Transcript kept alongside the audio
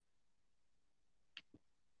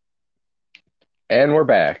And we're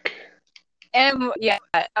back. And yeah,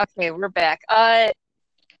 okay, we're back.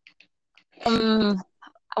 Um,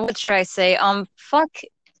 what should I say? Fuck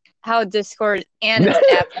how Discord and its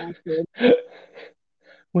app acted.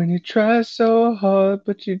 When you try so hard,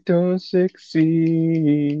 but you don't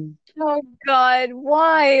succeed. Oh God,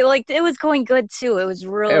 why? Like it was going good too. It was It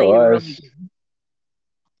really, really was. good. It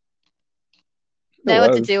That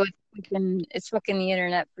what to was. do with it's fucking the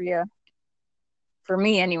internet for you. For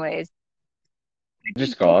me, anyways. I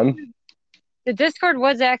Just think gone. the Discord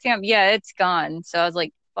was acting up. Yeah, it's gone. So I was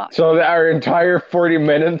like, fuck. So our entire 40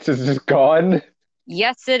 minutes is just gone?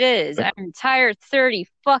 Yes, it is. Our entire 30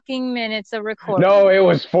 fucking minutes of No, recording. it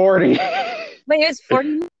was 40. Wait, it was 40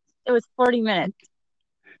 minutes? It was 40 minutes.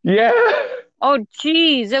 Yeah. Oh,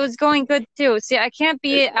 geez, it was going good too. See, I can't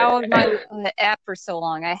be out of my app for so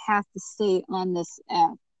long. I have to stay on this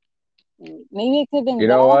app. Maybe it could have been You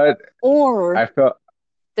know that what? or I felt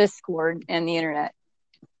Discord and the internet.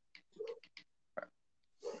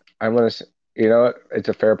 I'm gonna say, you know what? It's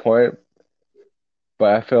a fair point,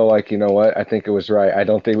 but I feel like, you know what? I think it was right. I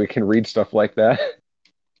don't think we can read stuff like that.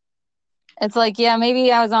 It's like, yeah,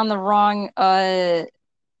 maybe I was on the wrong,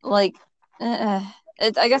 like, uh,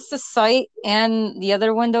 I guess the site and the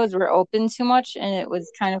other windows were open too much, and it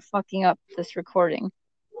was kind of fucking up this recording.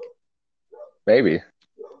 Maybe.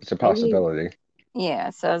 It's a Maybe, possibility. yeah.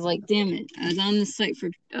 So I was like, damn it, I was on the site for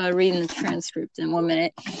reading the transcript in 1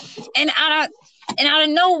 minute, and out of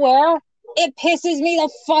nowhere, it pisses me the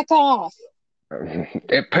fuck off.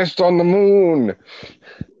 It pissed on the moon.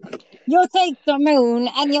 You take the moon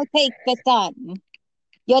and you take the sun.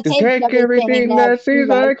 You You take take everything everything that that seems seems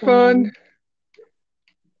like fun. fun.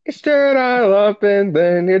 You stir it all up and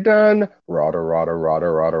then you're done. Rada, rada, rada,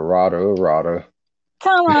 rada, rada, rada.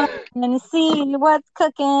 Come on and see what's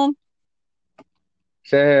cooking.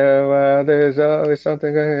 Say, there's always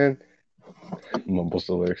something going. Mumbles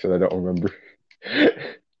the lyrics that I don't remember.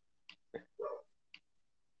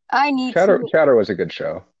 I need Chatter, to. Chatter was a good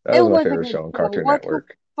show. That It was my was a favorite good show on show. Cartoon What the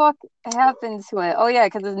Network. fuck happened to it? Oh yeah,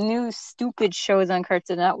 because the new stupid shows on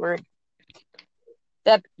Cartoon Network.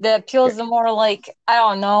 That appeals to more like I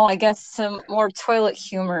don't know. I guess some more toilet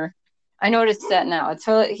humor. I noticed that now.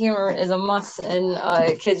 Toilet humor is a must in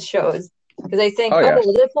kids shows because they think, Oh yeah,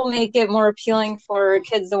 oh, this will make it more appealing for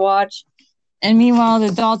kids to watch. And meanwhile, the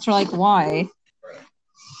adults are like, why?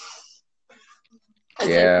 It's like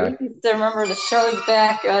yeah. we used to remember the shows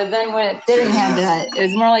back then when it didn't have that. It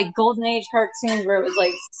was more like Golden Age cartoons where it was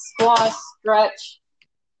like squash, stretch,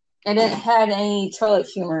 and it had any toilet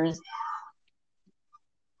humors.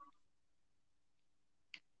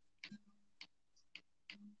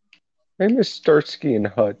 Name is Starsky and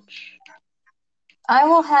Hutch. I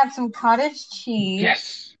will have some cottage cheese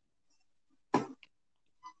Yes,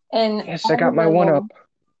 and yes, I got my one up.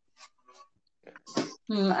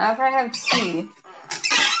 after I have tea.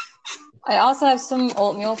 I also have some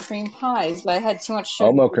oatmeal cream pies, but I had too much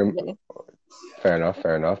sugar Omo cream. today. Fair enough,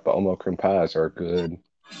 fair enough. But Omo cream pies are good.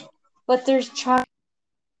 But there's chocolate.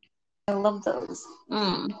 I love those.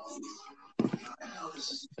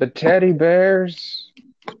 The teddy bears.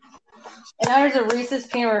 And there's a Reese's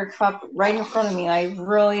peanut butter cup right in front of me. I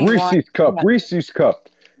really want Reese's cup. that. Reese's cup.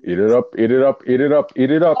 Eat it up. Eat it up. Eat it up.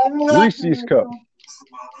 Eat it up. Reese's cup.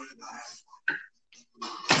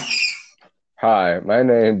 Hi, my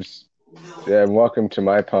name's and welcome to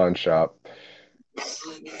my pawn shop.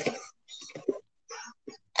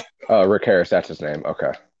 Rick Harris, that's his name.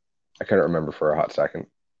 Okay. I couldn't remember for a hot second.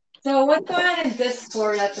 So what's going on in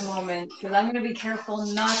Discord at the moment? Because I'm going to be careful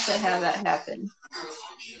not to have that happen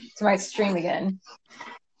to my stream again.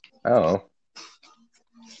 Oh.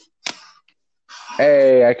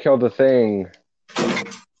 Hey, I killed a thing.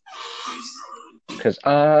 Because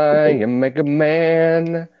I am Mega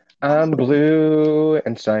Man. I'm blue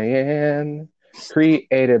and cyan.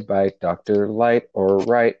 Created by Dr. Light or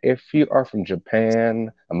Right if you are from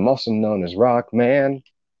Japan. I'm also known as Rockman.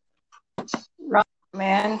 Rock,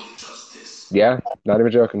 man. Yeah, not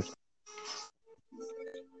even joking.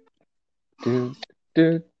 Do,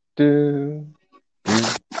 do, do,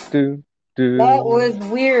 do, do, That was do,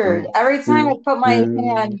 weird. do, Every time I do, put my do,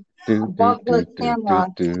 hand do, do, above the do, do, do, camera,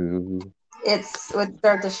 do. it would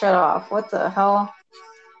start to shut off. What the hell?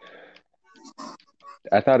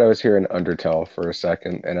 I thought I was hearing Undertale for a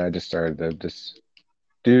second, and I just started to just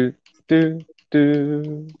do, do,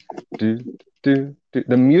 do, do, do, do.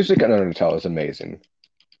 The music on Undertale is amazing.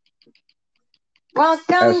 Welcome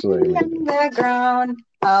to Absolutely the amazing. underground.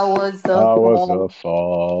 How was the How was fall? the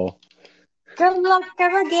fall? Good luck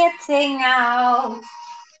ever getting out.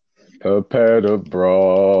 Prepare to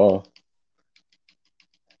brawl.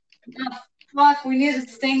 Oh, fuck, we need to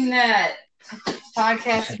sing that.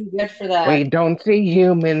 podcast would be good for that. We don't see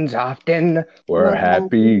humans often. We're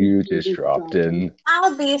happy you just dropped in.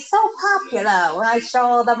 I'll be so popular when I show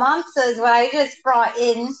all the monsters what I just brought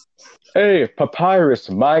in. Hey, Papyrus,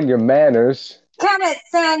 mind your manners. Kenneth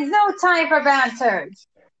Sands, no time for banter.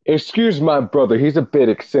 Excuse my brother, he's a bit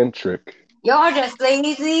eccentric. You're just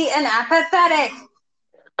lazy and apathetic.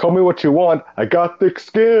 Call me what you want, I got thick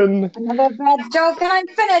skin. Another bad joke and I'm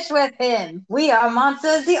finished with him. We are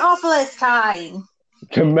monsters, the awfulest kind.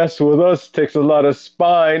 To mess with us takes a lot of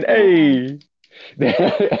spine. Hey.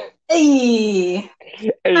 Hey.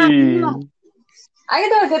 Hey.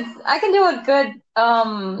 I can do a good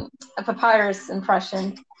a Papyrus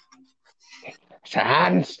impression.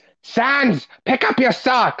 Sans, pick up your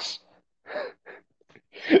socks.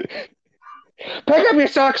 Pick up your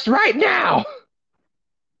socks right now.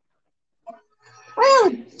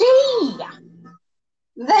 Well, gee.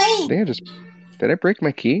 Did I break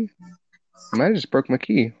my key? I might have just broke my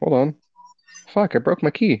key. Hold on. Fuck, I broke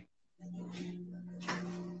my key.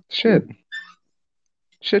 Shit,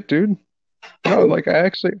 dude. No, like how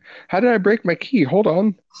did I break my key? Hold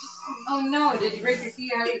on. Oh no, did you break your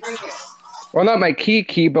key? How did you break it? Well, not my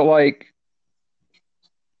key, but like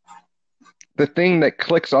the thing that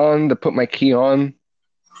clicks on to put my key on.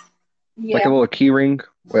 Yeah. Like a little key ring.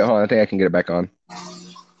 Wait, hold on, I think I can get it back on.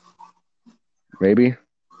 Maybe.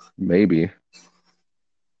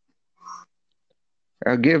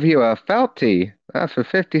 I'll give you a felty. For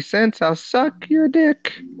 50 cents, I'll suck your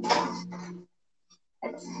dick.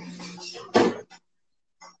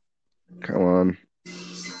 Come on.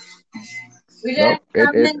 We did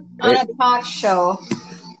on a talk show.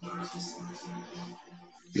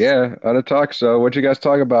 Yeah, on a talk show. What'd you guys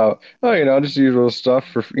talk about? Oh, just usual stuff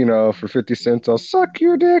for 50 cents, I'll suck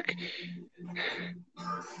your dick.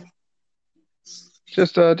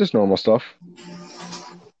 Just normal stuff.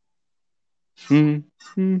 I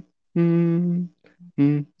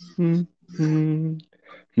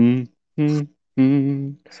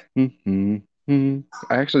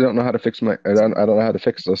actually don't know how to fix I don't know how to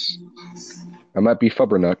fix this. I might be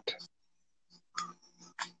fubbernucked.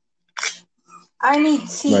 I need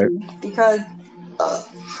tea because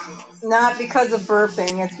not because of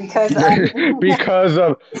burping. It's because because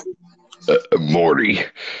of Morty.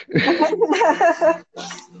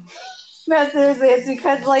 No, seriously, it's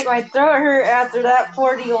because like my throat hurt after that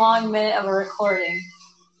 40 long minute of a recording.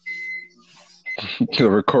 The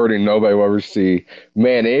recording nobody will ever see.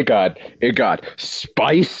 Man, it got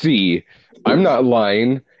spicy. I'm not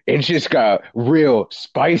lying. It just got real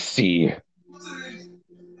spicy.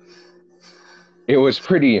 It was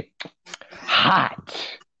pretty hot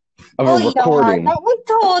of a recording. That was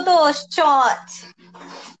total shot.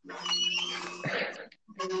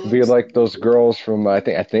 Be like those girls from I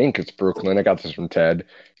think it's Brooklyn. I got this from Ted.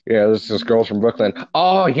 Yeah, there's this girls from Brooklyn.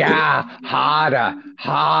 Oh yeah,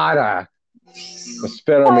 hotta.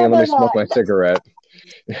 Spit on me and let me smoke my cigarette.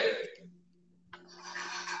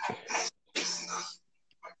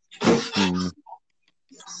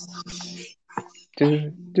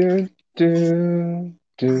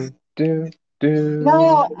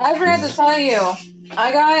 No, I forgot to tell you.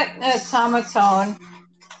 I got an automaton.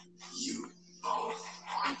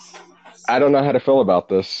 I don't know how to feel about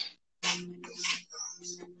this.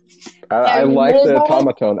 I like the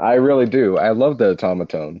automaton. I really do. I love the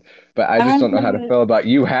automaton. But I just don't know how to feel about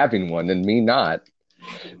you having one and me not.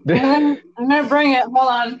 I'm gonna bring it. Hold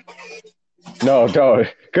on. No, don't.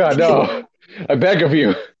 God, no. I beg of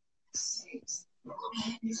you.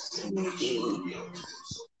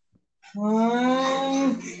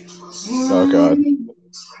 Oh, God.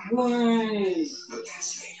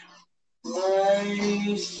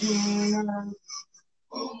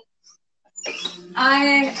 I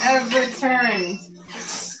have returned.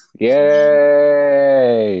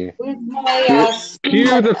 Yay! With my,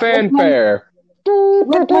 cue the fanfare.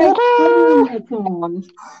 With my spermaton.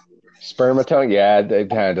 Spermaton? Yeah, it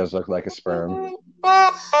kind of does look like a sperm.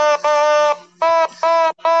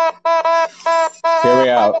 Hear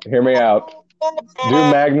me out. Do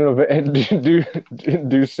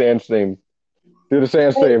do Sans theme. Do the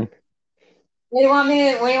Sans theme. What do you want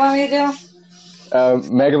me to do?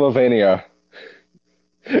 Megalovania.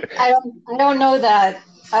 I don't know that.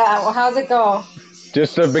 How's it go?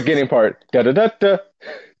 Just the beginning part. Da da da da.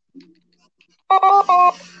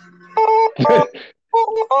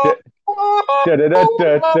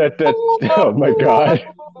 Oh my God.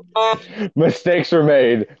 Mistakes are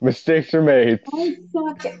made.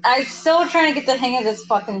 I'm still trying to get the hang of this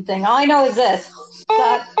fucking thing. All I know is this.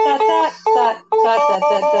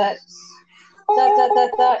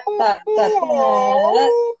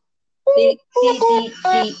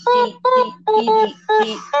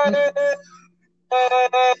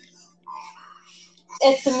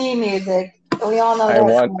 It's the me music. We all know I that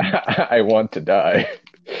want song. I want to die.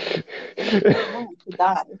 I want to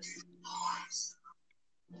die.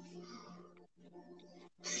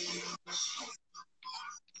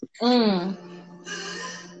 Mm.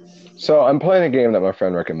 So I'm playing a game that my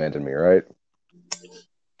friend recommended me, right?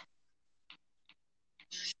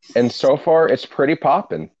 And so far it's pretty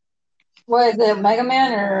poppin'. What is it, Mega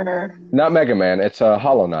Man or? Not Mega Man, it's a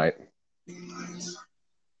Hollow Knight,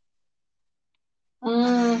 which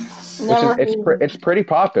is Never heard. it's pretty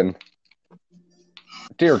poppin'.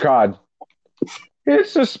 Dear God,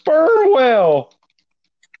 it's a sperm whale.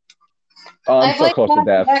 Oh, I'm I so played close to Path of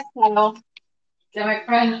death. Exile that my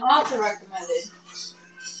friend also recommended.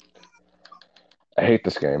 I hate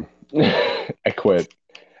this game. I quit.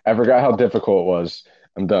 I forgot how difficult it was.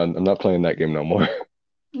 I'm done. I'm not playing that game no more.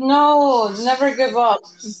 No, never give up.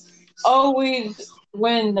 Always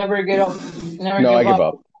win, never give up. Never No, I give give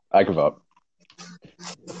up. up. I give up.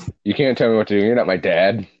 You can't tell me what to do. You're not my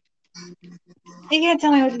dad. You can't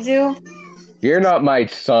tell me what to do. You're not my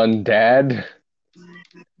son, Dad.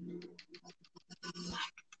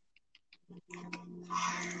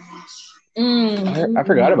 I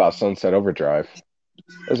forgot Mm. about Sunset Overdrive.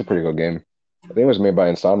 That was a pretty good game. I think it was made by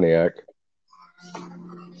Insomniac.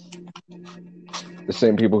 The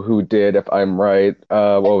same people who did, if I'm right,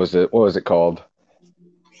 what was it? What was it called?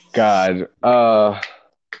 God. God,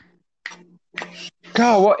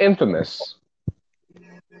 what Infamous?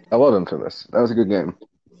 I love Infamous. That was a good game.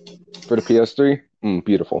 For the PS3?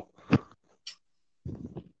 Beautiful.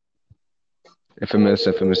 Infamous,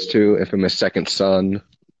 Infamous 2, Infamous Second Son.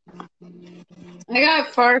 I got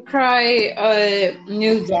Far Cry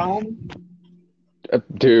New Dawn.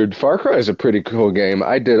 Dude, Far Cry is a pretty cool game.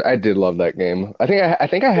 I did love that game. I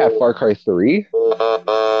think I have Far Cry 3.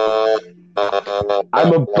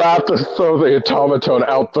 I'm about to throw the automaton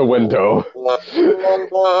out the window.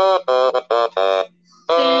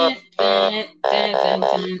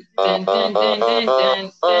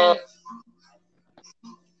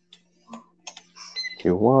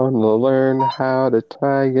 You want to learn how to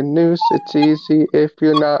tie a noose? It's easy if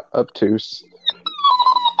you're not obtuse.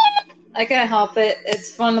 I can't help it.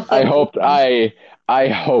 It's fun to I play. hope I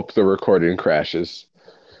hope the recording crashes.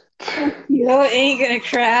 You know, it ain't gonna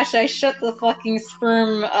crash. I shut the fucking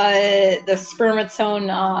the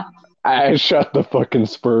spermatone off. I shut the fucking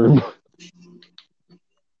sperm.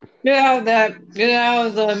 Get out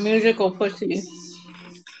of the musical pussy.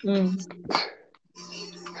 Mm.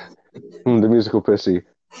 The musical pissy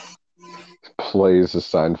plays the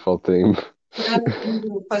Seinfeld theme. Not the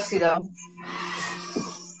musical pussy though.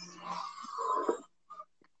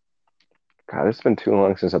 God, it's been too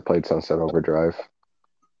long since I played Sunset Overdrive.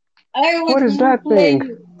 I was What is gonna that thing?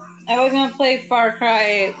 play. I was gonna play Far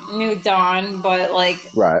Cry New Dawn, but like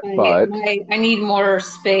Right, but I need more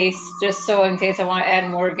space just so in case I want to add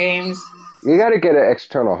more games. you got to get an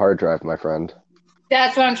external hard drive, my friend.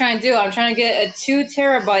 That's what I'm trying to do. I'm trying to get a 2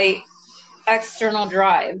 terabyte external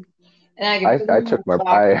drive, and I can put it in my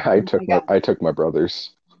box. I took my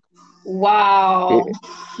brother's. He, Wow.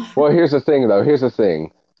 well, here's the thing though. Here's the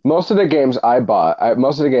thing. Most of the games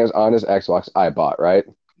most of the games on his Xbox, I bought, right?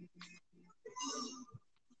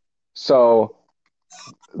 So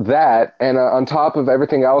that, and on top of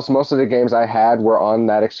everything else, most of the games I had were on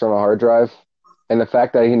that external hard drive. And the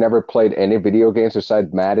fact that he never played any video games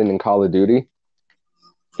besides Madden and Call of Duty,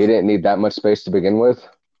 he didn't need that much space to begin with.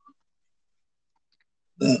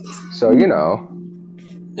 So, you know,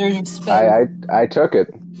 There's your space. I took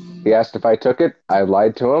it. He asked if I took it. I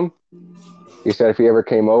lied to him. He said if he ever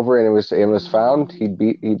came over and it was found, he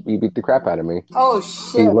beat the crap out of me. Oh He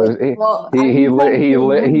shit. lives Well, I need time to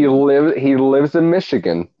move. he lives in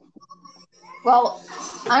Michigan, Well,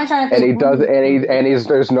 I'm trying to and think. he does and he's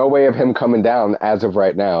there's no way of him coming down as of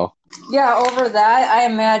right now. Yeah, over that, I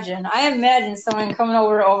imagine someone coming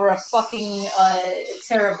over a fucking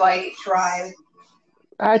terabyte drive.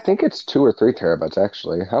 I think it's 2 or 3 terabytes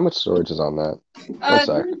actually. How much storage is on that? One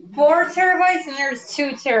sec. There's 4 terabytes and there's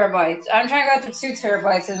 2 terabytes. I'm trying to go up to 2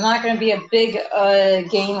 terabytes. It's not going to be a big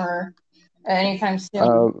gamer anytime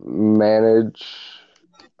soon. Manage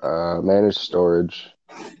manage storage.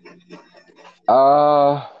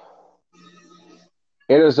 Uh,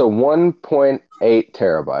 it is a 1.8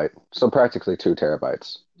 terabyte, so practically 2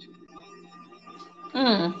 terabytes.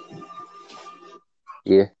 Hmm.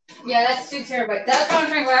 Yeah. Yeah, that's 2 terabytes. That's what I'm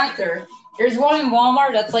trying to go after. There's one in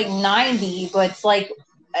Walmart that's like 90, but it's like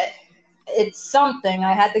it's something.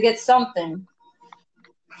 I had to get something,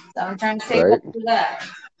 so I'm trying to save up Right? for that.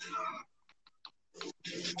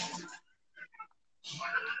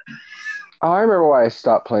 Oh, I remember why I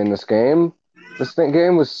stopped playing this game.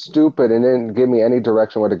 Game was stupid and didn't give me any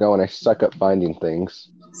direction where to go, and I suck at finding things.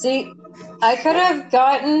 See, I could have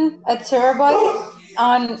gotten a terabyte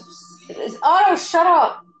on. Oh, shut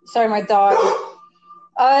up! Sorry, my dog.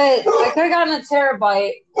 I could have gotten a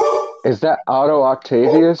terabyte. Is that Otto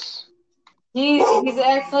Octavius? He's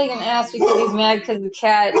acting like an ass because he's mad because the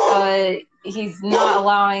cat. He's not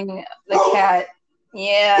allowing the cat.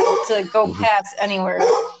 Yeah, to go past anywhere.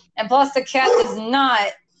 And plus, the cat does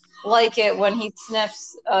not like it when he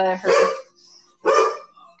sniffs her.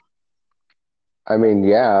 I mean,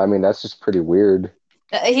 yeah, I mean that's just pretty weird.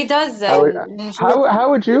 He does that. How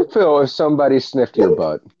would you feel if somebody sniffed your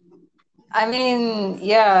butt I mean,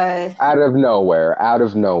 yeah. out of nowhere? Out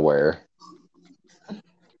of nowhere.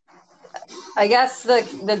 I guess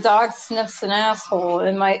the dog sniffs an asshole,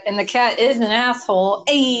 and the cat is an asshole.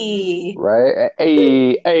 Hey, Right?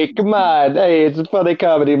 Hey, come on! Hey, it's a funny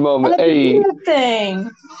comedy moment. that's a Hey, good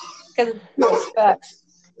thing because it's respect.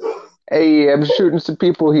 hey, I'm shooting some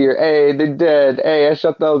people here. Hey, they're dead. Hey, I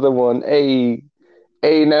shot the other one. Hey,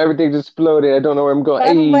 now everything's exploding. I don't know where I'm going.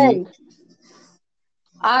 By the Hey. way,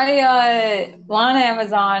 I went on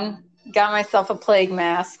Amazon, got myself a plague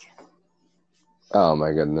mask. Oh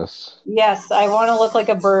my goodness. Yes, I want to look like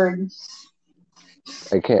a bird.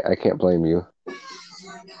 I can't blame you.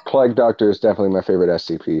 Plague Doctor is definitely my favorite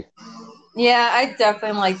SCP. Yeah, I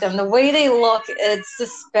definitely like them. The way they look, it's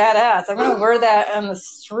just badass. I'm gonna wear that on the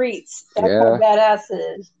streets. That's how Yeah. badass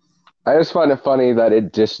it is. I just find it funny that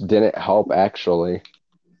it just didn't help actually.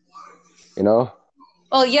 You know?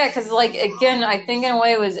 Well, yeah, because like again, I think in a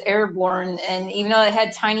way it was airborne, and even though it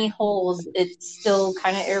had tiny holes, it's still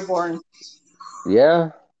kind of airborne.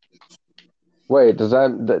 Yeah. Wait, does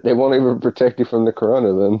that they won't even protect you from the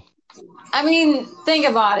corona then? I mean, think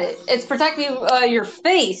about it. It's protecting your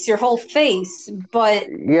face, your whole face, but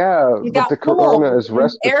Yeah, you but got the corona holes is and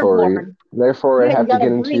it's respiratory. airborne. Therefore, it Yeah, you have to gotta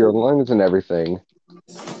get into your breathe. lungs and everything.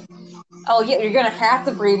 Oh yeah, you're gonna have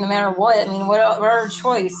to breathe no matter what. I mean, what other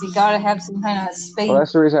choice? You gotta have some kind of Well, space.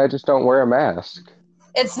 that's the reason I just don't wear a mask.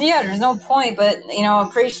 It's yeah, there's no point, but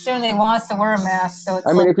pretty soon they want us to wear a mask, so I it's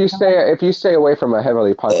mean, like if you stay away from a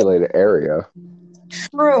heavily populated area,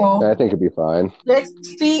 true. I think it'd be fine. 6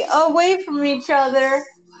 feet away from each other.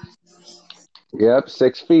 Yep,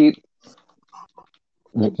 6 feet.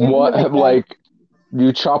 Did you hear the What, like,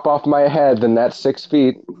 you chop off my head, then that's 6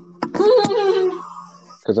 feet, guy?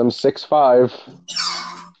 because I'm 6'5".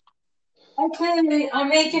 Okay, I'm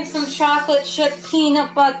making some chocolate chip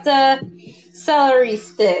peanut butter celery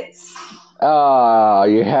sticks. Ah,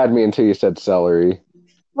 you had me until you said celery.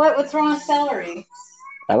 What's wrong with celery?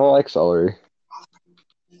 I don't like celery.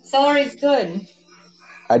 Celery's good.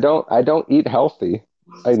 I don't eat healthy.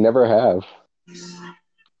 I never have.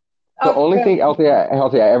 The Oh, only good. thing healthy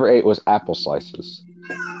I ever ate was apple slices.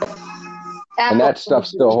 And Apple that stuff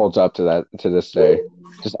still slices. holds up to this day.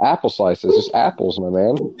 Just apple slices, just apples, my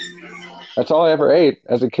man. That's all I ever ate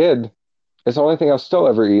as a kid. It's the only thing I'll still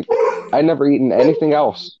ever eat. I never eaten anything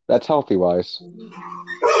else that's healthy wise.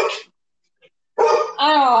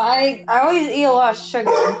 I don't know. I always eat a lot of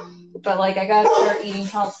sugar, but like I gotta start eating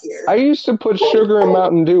healthier. I used to put sugar in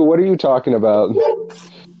Mountain Dew. What are you talking about?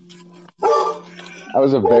 I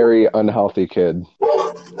was a very unhealthy kid.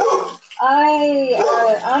 I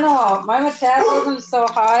don't know. My metabolism's so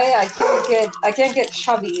high, I can't get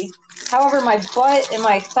chubby. However, my butt and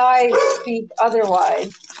my thighs speak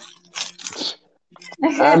otherwise.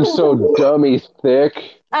 I'm so dummy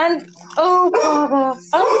thick. And oh, Baba,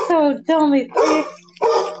 I'm so dummy thick.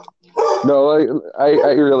 No,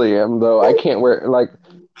 I really am though. I can't wear like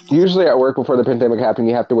usually at work before the pandemic happened,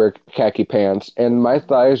 you have to wear khaki pants, and my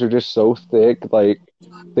thighs are just so thick, like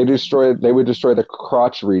they would destroy the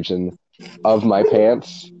crotch region of my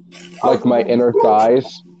pants, like my Oh, inner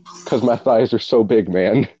thighs, because my thighs are so big,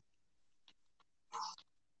 man.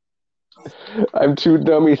 I'm too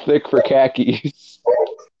dummy thick for khakis,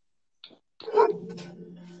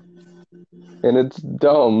 and it's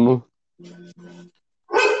dumb.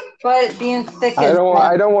 but being thick is I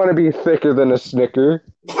bad. don't want to be thicker than a Snicker.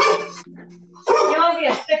 You want to be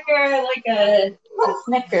a thicker like a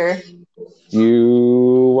snicker.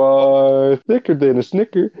 You are thicker than a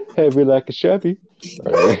Snicker, heavy like a Chevy.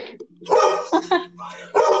 All right.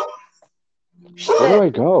 Where do Shit. I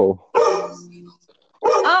go?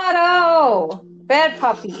 Otto! Bad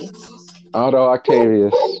puppy. Otto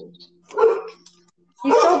Octavius.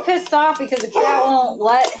 He's so pissed off because the cat won't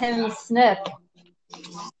let him sniff.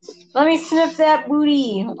 Let me sniff that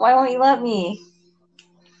booty. Why won't you let me?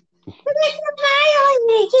 Get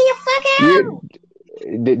the fuck You, out!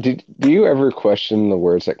 Do you ever question the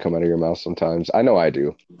words that come out of your mouth sometimes? I know I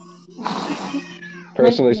do.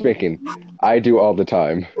 Personally Maybe. speaking, I do all the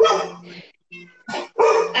time.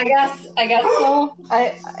 I guess so.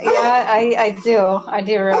 I do. I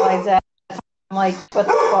do realize that. I'm like, what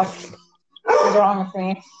the fuck is wrong with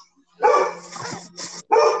me?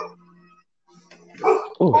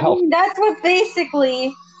 Oh, I health. mean, that's what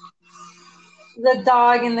basically the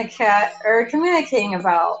dog and the cat are communicating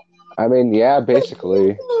about. I mean, yeah, basically.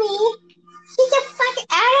 Get the fuck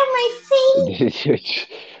out of my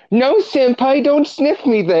No, senpai, don't sniff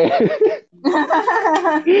me there.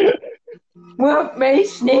 face! Whoop may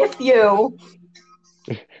sniff you.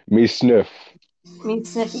 Me sniff. Me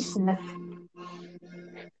sniffy sniff.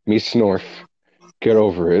 Me snorf. Get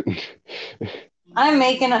over it. I'm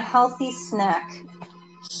making a healthy snack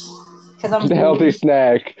because I'm The healthy bored.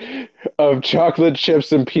 snack of chocolate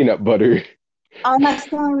chips and peanut butter. On a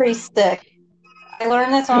celery stick. I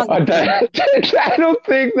learned this when I was a kid. I don't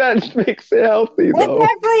think that makes it healthy, It's though.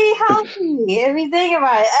 actually healthy if you think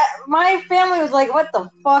about it. My family was like, "What the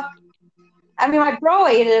fuck?" I mean, my bro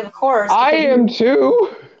ate it, of course. I am too.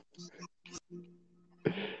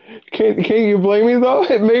 Can you blame me though?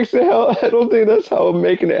 It makes it I don't think that's how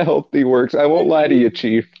making it healthy works. I won't lie to you,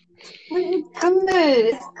 Chief. It's good.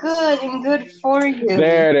 It's good and good for you.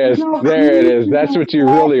 There it There's is. no There it is. gluten That's in what you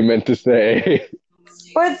it, really meant to say.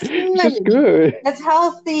 but it's It's just good. good. It's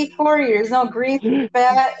healthy for you. There's no grease,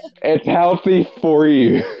 fat. It's healthy for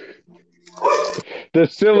you. The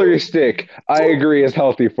celery stick, I agree, is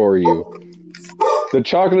healthy for you. The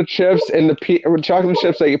chocolate chips and the chocolate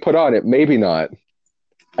chips that you put on it, maybe not.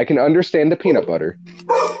 I can understand the peanut butter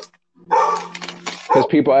because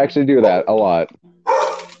people actually do that a lot.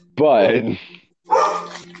 But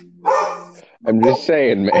I'm just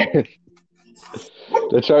saying, man,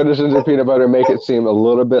 the chocolate chips and peanut butter make it seem a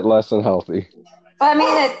little bit less unhealthy. But I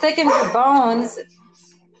mean, it thickens your bones.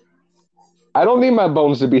 I don't need my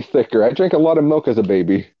bones to be thicker. I drank a lot of milk as a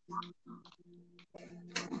baby.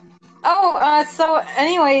 Oh, so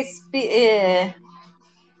anyways, Yeah.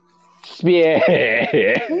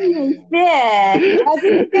 yeah. I was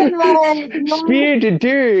thinking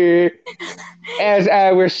Spear as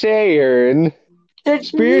I was saying. should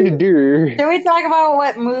Spear we, should we talk about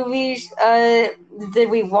what movies did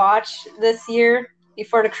we watch this year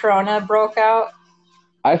before the corona broke out?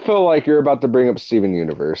 I feel like you're about to bring up Steven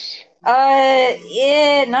Universe.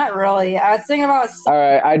 Yeah, not really. I was thinking about All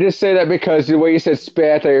right, I just say that because the way you said spit,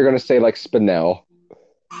 I thought you were going to say like Spinel.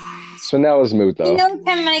 Spinel is mood though. you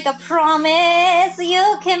can make a promise,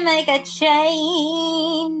 you can make a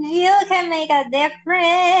change, you can make a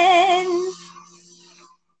difference.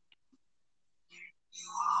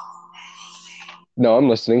 No, I'm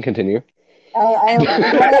listening. Continue. I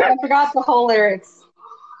forgot the whole lyrics.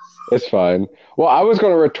 It's fine. Well, I was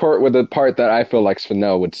going to retort with the part that I feel like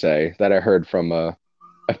Spinel would say that I heard from a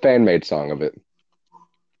fan made song of it.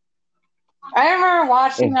 I remember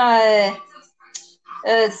watching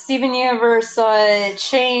Steven Universe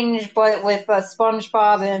change, but with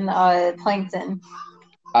SpongeBob and Plankton.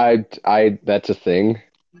 That's a thing.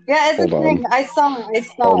 Yeah, it's Hold a thing. on. I saw it.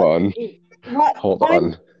 Hold on. What? Hold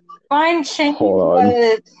on. Find change Hold on.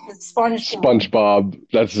 SpongeBob. SpongeBob.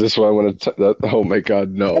 That's this one I want to. Oh my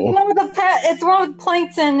God, no. It's one with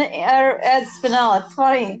Plankton as Spinella. It's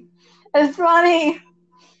funny. It's funny.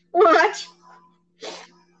 Watch.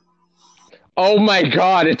 Oh my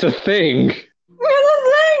God, it's a thing. It's a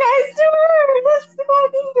thing. I swear. That's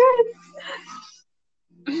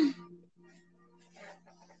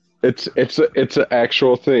fucking good. It's an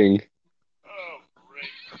actual thing.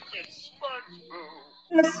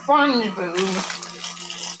 The SpongeBob.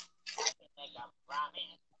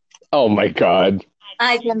 Oh my God.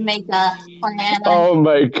 I can make a plan Oh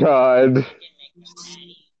my God.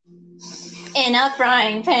 in a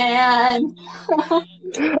frying pan.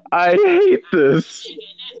 I hate this.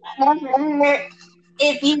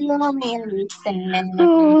 If you only understand.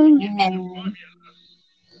 Oh,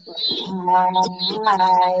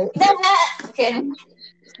 Okay.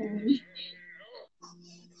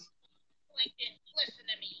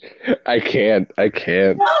 I can't. I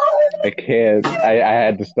can't. I can't. I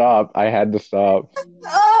had to stop. I had to stop.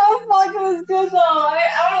 Oh, fuck, it was good though. I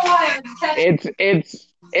don't know why I was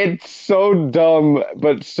It's so dumb,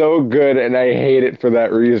 but so good, and I hate it for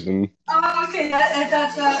that reason. Oh, okay,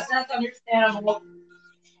 that's understandable.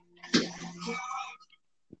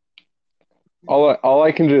 All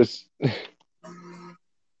I can just.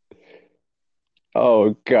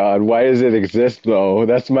 Oh God, why does it exist though?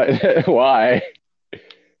 That's my why.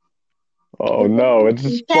 Oh no, it's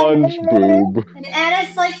a sponge boob. And add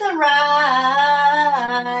a slice of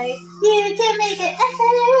rye. You can make it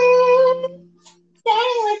epic. Stay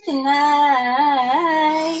with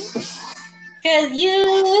tonight. Cause you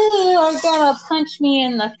are gonna punch me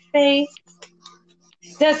in the face.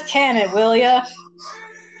 Just can it, will ya?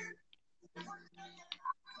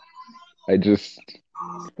 I just,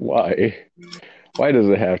 why? Why does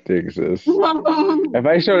it have to exist? If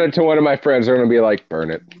I showed it to one of my friends, they're gonna be like, burn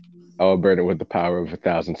it. I'll burn it with the power of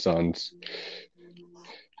 1,000 suns.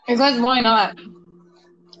 Because why not?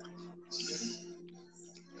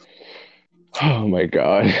 Oh my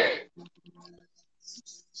God.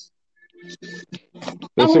 This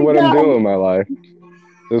Oh is my what I'm god. doing in my life.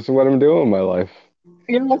 This is what I'm doing in my life.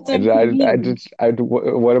 You're listening to me.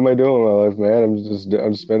 What am I doing in my life, man?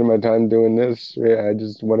 I'm spending my time doing this. Yeah,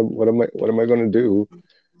 what am I gonna do?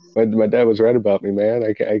 My dad was right about me, man.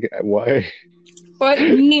 Why? What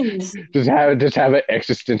memes? Just have an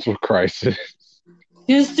existential crisis.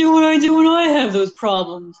 Just do what I do when I have those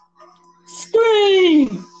problems.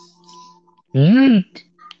 Scream! Yeet.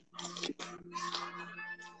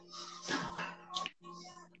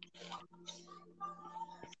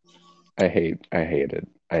 I hate it.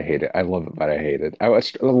 I hate it. I love it, but I hate it.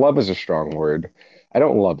 Love is a strong word. I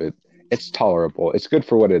don't love it. It's tolerable. It's good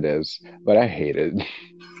for what it is, but I hate it.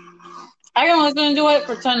 I can listen to it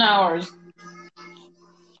for 10 hours.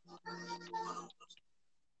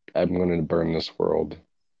 I'm gonna burn this world.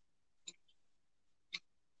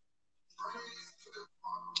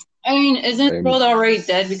 I mean, isn't the I'm world already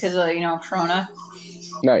dead because of, Corona?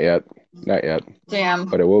 not yet, not yet, Damn.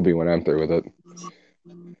 but it will be when I'm through with it.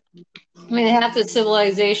 I mean, half the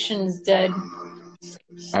civilization's dead.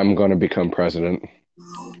 I'm gonna become president.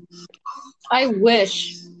 I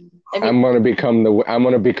wish. I'm gonna become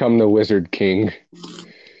the Wizard King.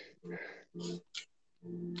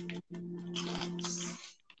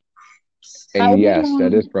 I And yes,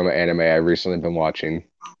 that is would, from an anime I've recently been watching.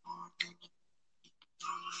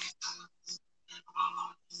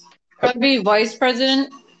 I'd be vice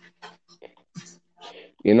president.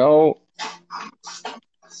 You know,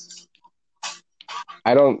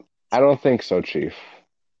 I don't think so, Chief.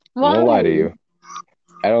 I Why? won't lie to you.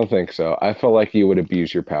 I don't think so. I feel like you would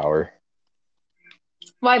abuse your power.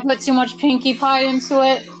 Why put too much Pinkie Pie into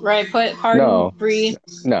it? Right? Put party No, free.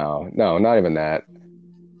 no, not even that.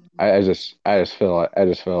 I just feel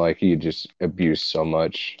like you just abuse so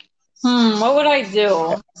much. What would I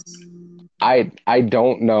do? I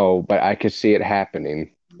don't know, but I could see it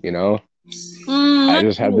happening, you know? I Not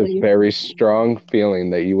just have this really. very strong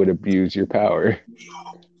feeling that you would abuse your power.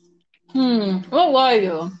 What will I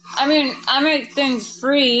do? I mean, I make things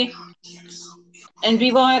free and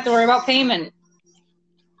people don't have to worry about payment.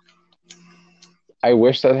 I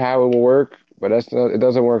wish that's how it would work, but it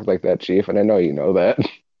doesn't work like that, Chief, and I know you know that.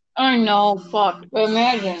 I know, fuck.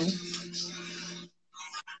 Imagine.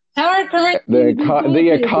 How are currency would be The toilet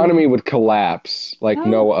paper? economy would collapse like How,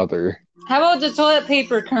 no other. how about the toilet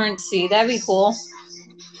paper currency? That'd be cool.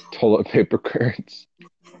 Toilet paper currency.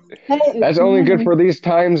 Hey, That's only good for these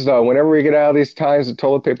times, though. Whenever we get out of these times, the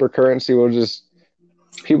toilet paper currency will just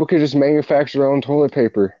people could just manufacture their own toilet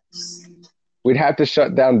paper. We'd have to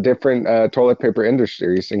shut down different toilet paper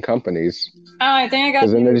industries and companies I think I got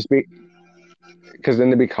because then they you. just be because then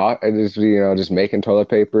they'd be caught just just making toilet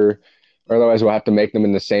paper. Or otherwise, we'll have to make them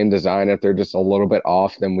in the same design. If they're just a little bit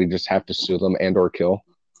off, then we just have to sue them and or kill.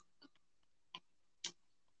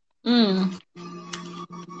 Mm,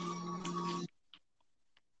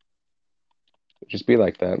 Just be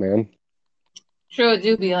like that, man. sure, it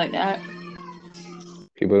do be like that.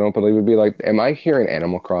 People don't believe it'd be like. Am I hearing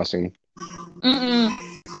Animal Crossing? Mm-mm.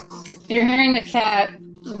 You're hearing the cat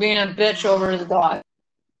being a bitch over the dog.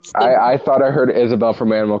 I thought I heard Isabel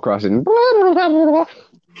from Animal Crossing.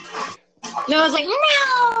 No, it's like,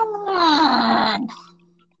 meow.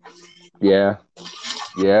 Yeah,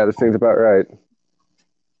 yeah, this thing's about right.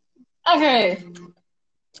 Okay,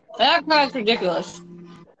 that crowd's ridiculous.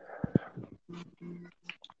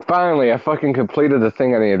 Finally, I fucking completed the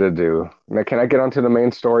thing I needed to do. Now, can I get onto the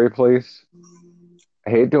main story, please? I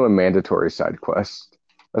hate doing mandatory side quests.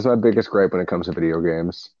 That's my biggest gripe when it comes to video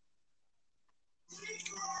games.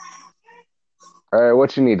 All right,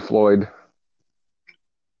 what you need, Floyd?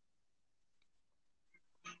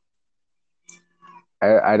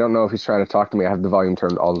 I don't know if he's trying to talk to me. I have the volume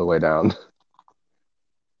turned all the way down.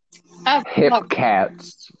 Ah, Hip fuck.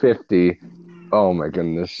 Cats 50. Oh my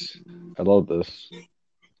goodness. I love this.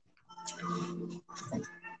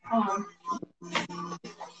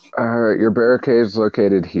 Alright, your barricade is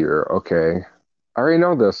located here. Okay. I already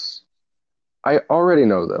know this. I already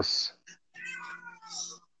know this.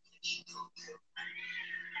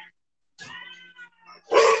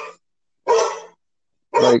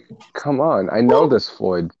 Like, come on. I know this,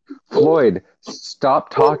 Floyd. Floyd, stop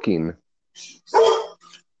talking.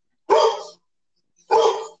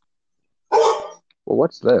 Well,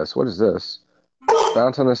 what's this? What is this?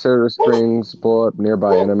 Bounce on the server strings, blow up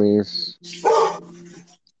nearby enemies.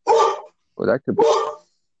 Well, that could be.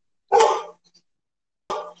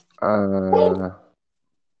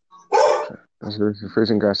 As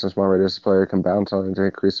freezing grass and small radius player can bounce on to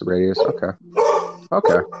increase the radius. Okay.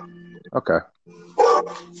 Okay. Okay.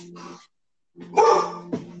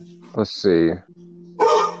 Let's see.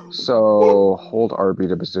 So hold RB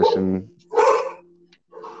to position.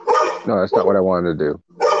 No, that's not what I wanted to do.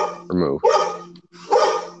 Remove.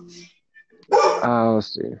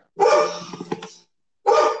 Let's see.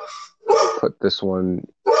 Put this one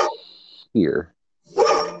here.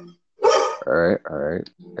 All right, all right.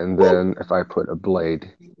 And then if I put a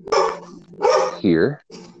blade here,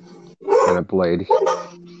 then a blade,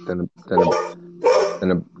 then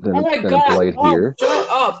Oh my a god! blade Oh, here. shut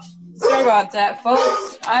up! Sorry about that,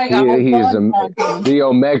 folks. I got my He is dog barking. the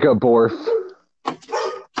Omega Borf.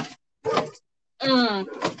 Mm.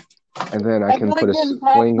 And then I I can gotta put a get in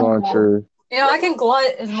sling popcorn. launcher Yeah, I can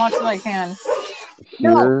glut as much as I can.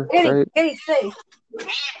 No, here, Kitty, right? Kitty, stay.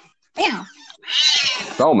 Meow.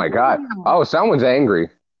 Oh my God. Meow. Oh, someone's angry.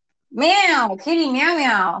 Meow. Kitty, meow,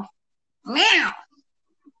 meow. Meow.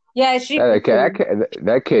 Yeah,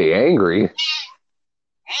 That kitty angry.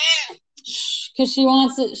 Because she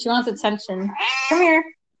wants it. She wants attention. Come here.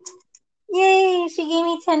 Yay! She gave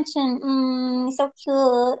me attention. So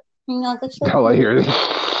cute. So cute. Oh, I hear this.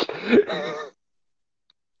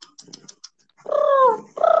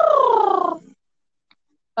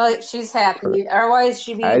 Oh, she's happy. Otherwise,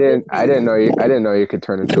 she'd be. I didn't know you could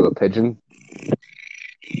turn into a pigeon.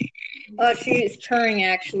 Oh, she's purring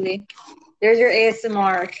actually. There's your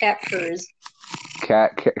ASMR captures.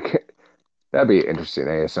 Cat. That'd be interesting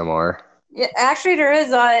ASMR. Yeah, actually, there is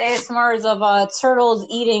ASMRs of turtles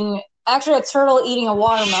eating. Actually, a turtle eating a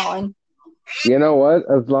watermelon. You know what?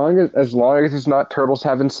 As long as it's not turtles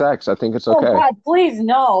having sex, I think it's okay. Oh God, please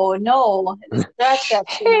no. That's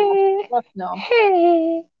actually no.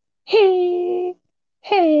 Excuse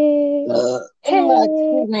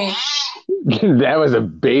me. That was a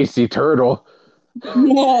bassy turtle.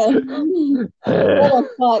 Yeah. What the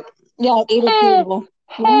fuck? Yeah, ate a turtle.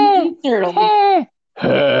 Turtle.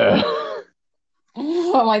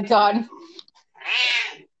 Oh my God.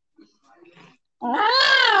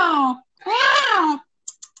 Wow. Wow.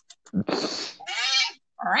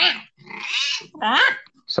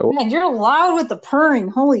 So Man, you're loud with the purring.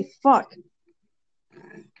 Holy fuck.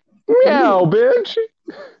 meow, bitch.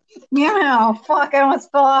 Meow. Fuck, I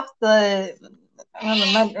almost fell off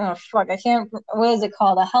oh fuck, I can't. What is it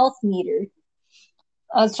called? A health meter.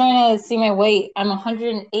 I was trying to see my weight. I'm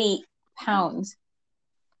 108 pounds.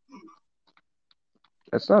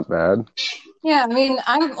 That's not bad. Yeah, I mean,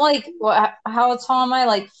 I'm like, how tall am I?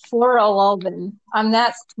 Like 4'11". I'm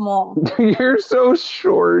that small. You're so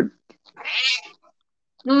short.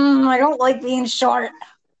 I don't like being short.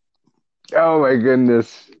 Oh my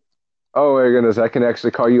goodness. Oh my goodness. I can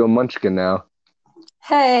actually call you a munchkin now.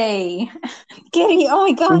 Hey, Kitty. Oh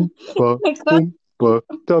my God. Oh my God.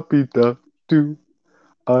 Oompa, da doo.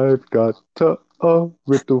 I've got a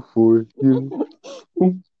riddle for you.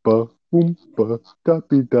 Oompa, da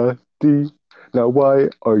dee. Now why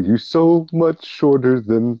are you so much shorter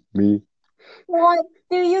than me? What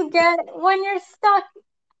do you get when you're stuck?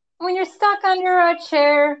 When you're stuck under a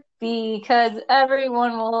chair? Because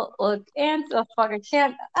everyone will look and the fuck.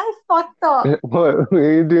 I fucked up. What do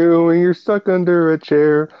you do when you're stuck under a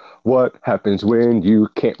chair? What happens when you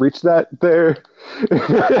can't reach that there?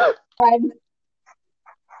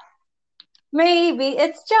 Maybe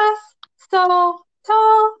it's just so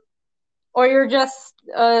tall, or you're just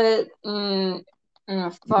fuck.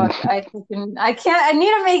 I can't. I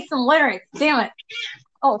need to make some lyrics. Damn it!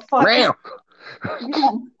 Oh fuck! Meow.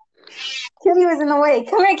 Damn. Kitty was in the way.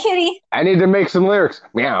 Come here, Kitty. I need to make some lyrics.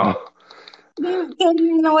 Meow. Kitty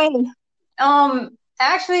in the way.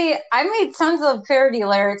 Actually, I made tons of parody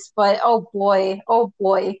lyrics, but oh boy.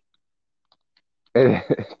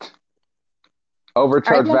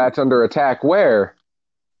 Overcharged VAT's under attack. Where?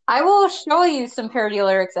 I will show you some parody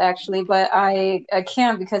lyrics actually, but I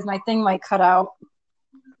can't because my thing might cut out.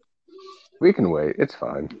 We can wait. It's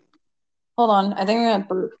fine. Hold on. I think I'm gonna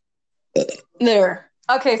burp. There.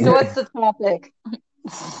 Okay, so what's the topic?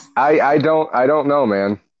 I don't know,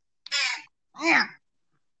 man.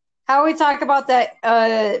 How we talk about that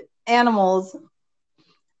animals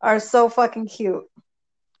are so fucking cute.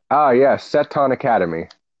 Ah, yeah, Seton Academy.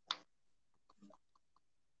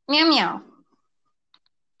 Meow meow.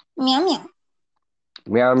 Meow meow.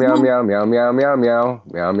 Meow, meow, meow, meow, meow, meow, meow.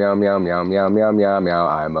 Meow, meow, meow, meow, meow, meow, meow, meow.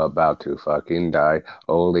 I'm about to fucking die.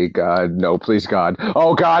 Holy God. No, please, God.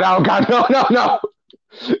 Oh, God. Oh, God. No, no, no.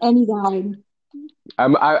 And he died.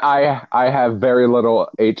 I have very little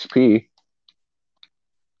HP.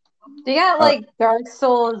 Do you got Uh, like Dark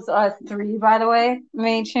Souls 3, by the way?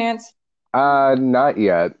 Any chance? not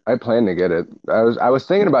yet. I plan to get it. I was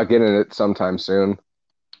thinking about getting it sometime soon.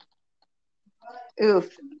 Oof.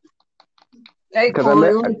 Hey, Because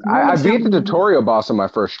cool. Like, I really beat the challenging. tutorial boss on my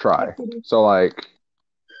first try. So like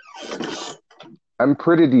I'm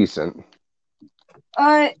pretty decent.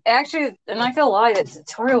 Actually, I'm not gonna lie, the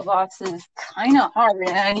tutorial boss is kind of hard,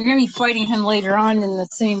 and you're gonna be fighting him later on in the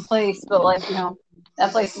same place, but like,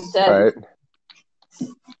 that place is dead. Right?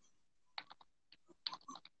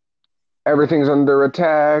 Everything's under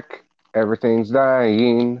attack. Everything's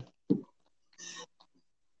dying.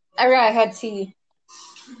 I had tea.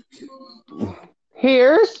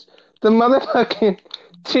 Here's the motherfucking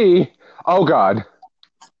tea. Oh God.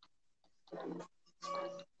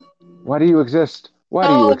 Why do you exist? Why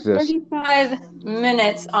do you So, exist? 35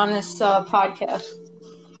 minutes on this podcast.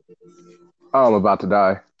 Oh, I'm about to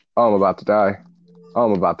die. Oh, I'm about to die. Oh,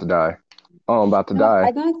 I'm about to die. Oh, I'm about to No,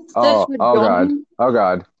 I die. thought this Oh, would oh God. going. Oh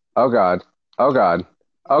God. Oh God. Oh God.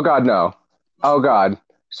 Oh God, no. Oh God.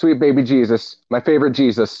 Sweet baby Jesus. My favorite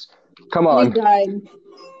Jesus. Come You on. died.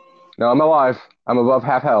 No, I'm alive. I'm above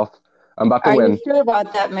half health. I'm about to Are you win. sure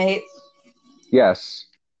about that, mate? Yes.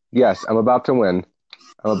 Yes, I'm about to win.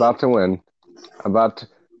 I'm about to win. I'm about to...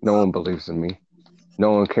 No one believes in me.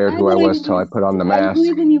 No one cared I who I believe was in till I you. put on the I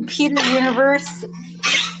believe mask. in you, Peter Universe.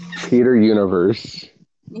 Peter Universe.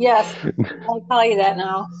 Yes, I'll tell you that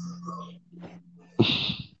now.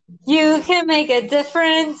 You can make a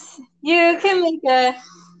difference. You can make a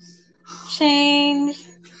change.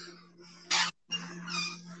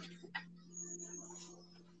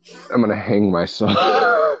 I'm gonna hang myself.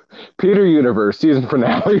 Peter Universe season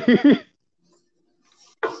finale.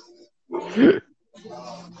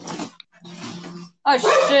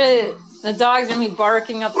 Oh shit! The dog's gonna be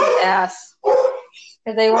barking up his ass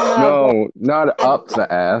because they want to. No, not up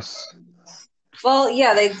the ass. Well,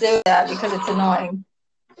 yeah, they do that because it's annoying.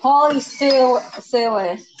 Polly, stay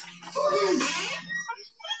away.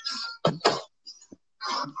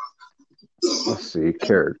 Let's see,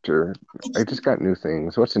 character. I just got new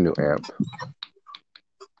things. What's a new amp?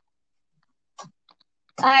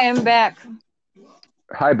 I am back.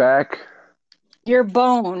 Hi, back. Your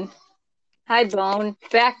bone. Hi, bone.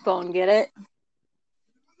 Backbone. Get it?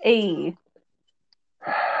 Hey.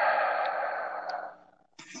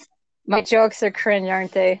 My jokes are cringe,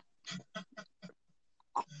 aren't they?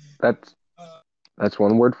 That's that's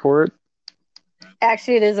one word for it.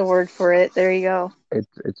 Actually, it is a word for it. There you go.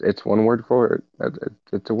 It's one word for it.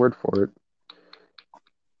 It's a word for it.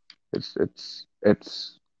 It's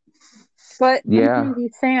But yeah.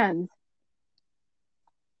 these sands.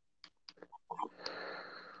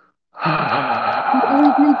 He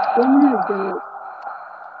always makes boner jokes.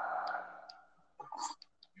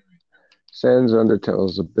 Sans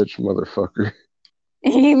Undertale's a bitch motherfucker.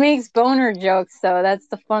 He makes boner jokes, though. That's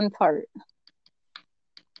the fun part.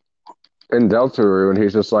 In Deltarune,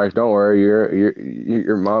 he's just like, "Don't worry,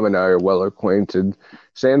 your mom and I are well acquainted."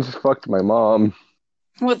 Sans fucked my mom.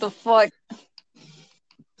 What the fuck?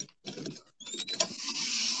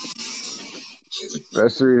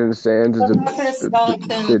 That's the reason Sans is I'm not gonna a spell it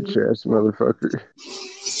bitch ass motherfucker.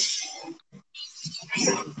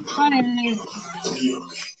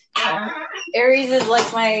 Aries is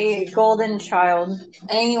like my golden child.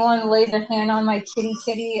 Anyone lays a hand on my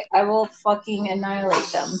kitty, I will fucking annihilate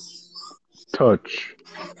them. Touch.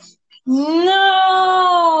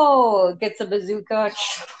 No! Gets a bazooka.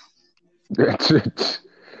 That's it.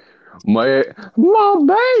 My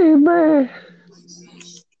baby.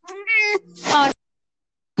 Oh,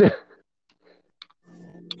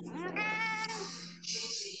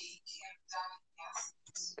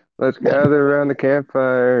 Let's gather around the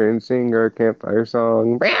campfire and sing our campfire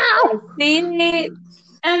song.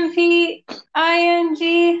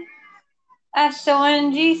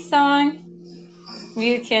 CMPINGSONG song.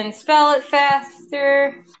 You can spell it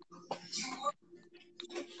faster.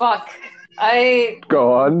 Fuck.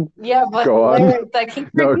 Go on. Yeah, but the Go on. lyrics, I keep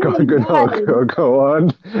No, go, forgetting go, no, that. go on.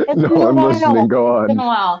 It's No, been a I'm while. listening. Go It's been a on.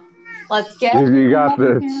 while. Let's get You got around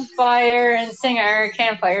the this. campfire and sing our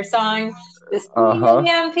campfire song. The Uh-huh.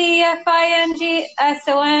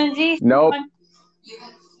 CMPFINGSONG Nope. song.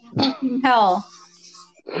 Fucking hell.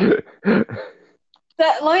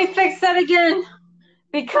 Let me fix that again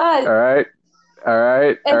because All right. All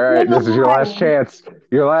right. All it's right. been a This is your last while. chance.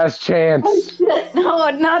 Your last Oh chance. shit! No,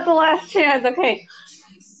 not the last chance. Okay.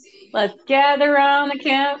 Let's gather around the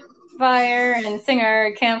campfire and sing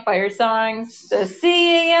our campfire songs. The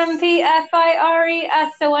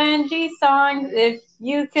CAMPFIRESONG songs. If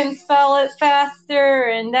you can spell it faster,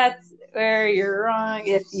 and that's where you're wrong.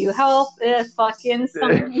 If you help, if fucking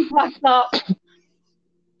someone fucks up.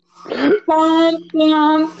 Bum,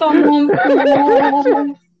 bum, bum,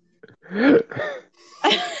 bum.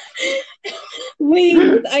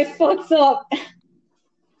 Please, I fucked up.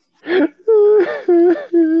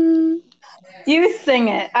 You sing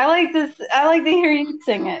it. I like this. I like to hear you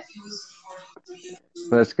sing it.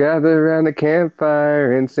 Let's gather around the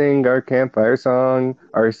campfire and sing our campfire song,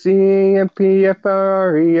 our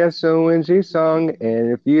CAMPFRESONG song.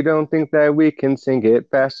 And if you don't think that we can sing it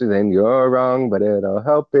faster, then you're wrong. But it'll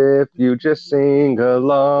help if you just sing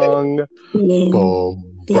along.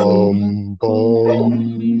 Boom, boom,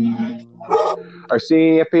 boom. Our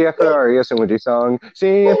CMPFRESONG song,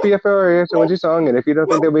 CMPFRESONG song, and if you don't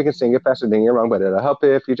think that we can sing it faster, then you're wrong, but it'll help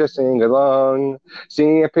if you just sing along.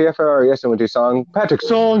 CMPFRESONG song, Patrick's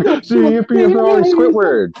song, CMPFRE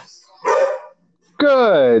Squidward.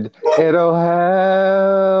 Good. It'll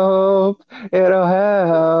help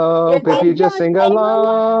if you just sing along.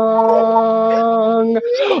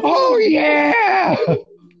 Oh, yeah!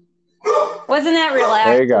 Wasn't that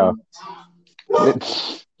relaxing? There you go.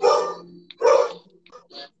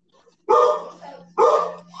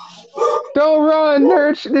 Don't run!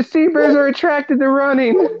 The seabirds are attracted to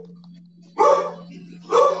running.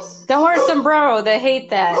 Don't wear sombrero. They hate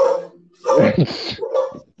that.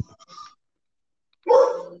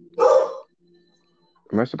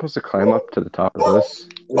 Am I supposed to climb up to the top of this?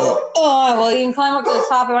 Oh, well, you can climb up to the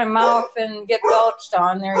top of my mouth and get belched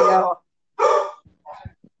on. There you go.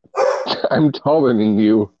 I'm taller than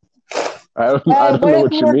you. I don't know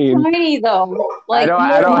what you mean. Tiny though. Like,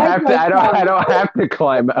 I don't have to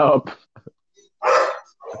climb up.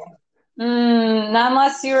 Not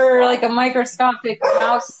unless you're like a microscopic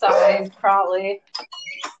mouse size, probably.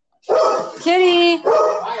 Kitty.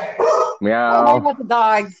 Meow. What about the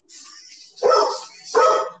dogs?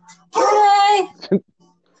 Hi.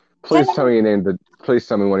 Please tell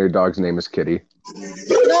me one of your dog's name is Kitty.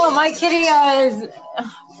 No, my kitty is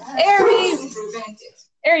Aries.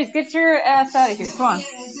 Aries, get your ass out of here. Come on.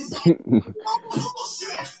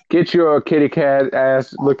 Get your kitty cat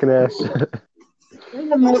ass looking ass.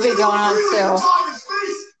 There's a movie going on too.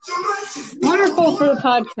 Wonderful for the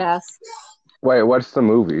podcast. Wait, what's the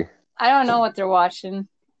movie? I don't know what they're watching.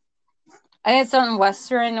 I think it's something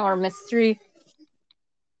Western or mystery.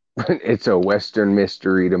 It's a Western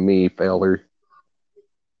mystery to me, feller.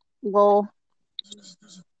 Lol.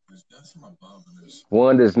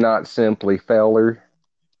 One is not simply feller.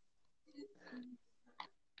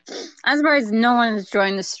 I'm surprised no one's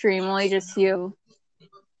joined the stream, only just you.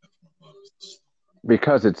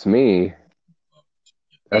 Because it's me.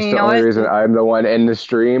 That's the only reason I'm the one in the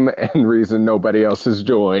stream and reason nobody else has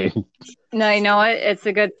joined. No, you know what? It's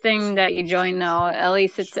a good thing that you joined, though. At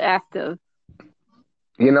least it's active.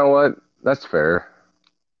 You know what? That's fair.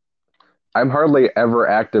 I'm hardly ever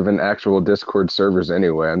active in actual Discord servers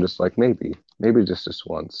anyway. I'm just like, maybe just this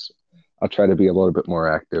once. I'll try to be a little bit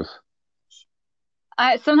more active.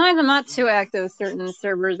 Sometimes I'm not too active with certain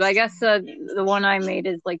servers, but I guess the one I made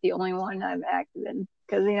is like the only one I'm active in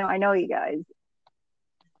because I know you guys.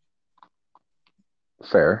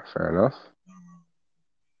 Fair enough.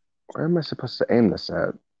 Where am I supposed to aim this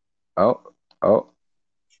at? Oh!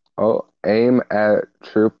 Aim at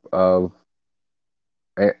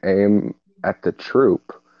aim at the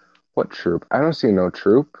troop. What troop? I don't see no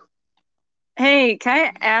troop. Hey, can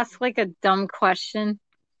I ask like a dumb question?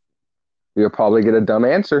 You'll probably get a dumb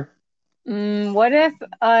answer. What if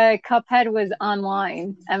Cuphead was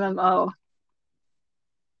online, MMO?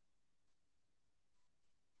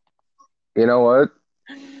 You know what?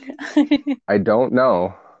 I don't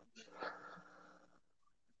know.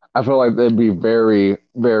 I feel like they'd be very,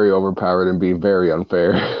 very overpowered and be very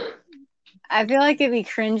unfair. I feel like it'd be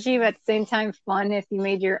cringy, but at the same time fun if you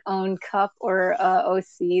made your own cup or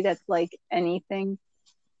OC that's like anything.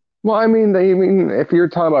 Well, I mean, if you're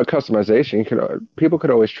talking about customization, people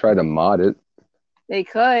could always try to mod it. They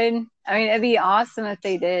could. I mean, it'd be awesome if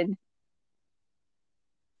they did.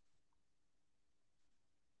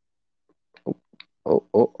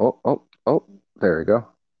 Oh! There we go.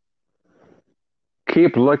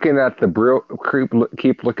 Keep looking at the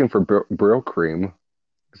keep looking for Brill Cream.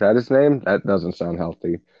 Is that his name? That doesn't sound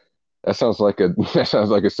healthy. That sounds like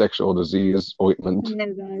a sexual disease ointment.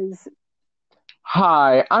 It does.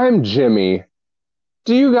 Hi, I'm Jimmy.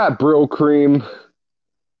 Do you got Brill Cream?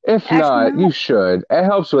 If not, you should. It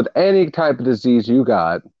helps with any type of disease you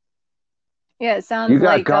got. Yeah, it You sounds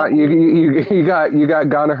got like gon you got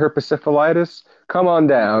gonorrhea Come on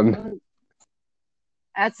down.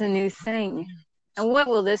 that's a new thing. And what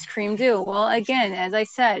will this cream do? Well, again, as I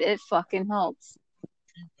said, it fucking helps.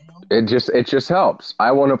 It just helps.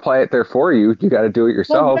 I want to play it there for you. You got to do it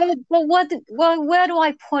yourself. Where do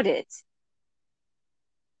I put it?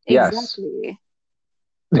 Yes.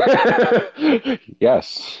 Exactly.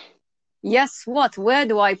 Yes. Yes, what? Where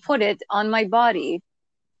do I put it on my body?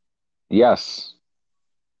 Yes.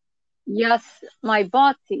 Yes, my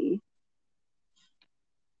body.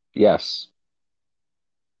 Yes.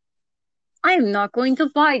 I am not going to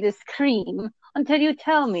buy this cream until you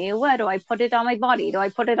tell me where do I put it on my body? Do I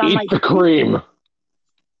put it on my Eat the feet? cream.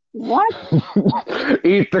 What?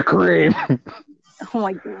 Eat the cream. Oh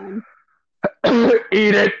my god.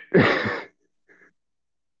 Eat it.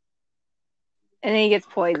 And then he gets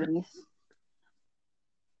poisoned.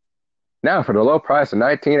 Now for the low price of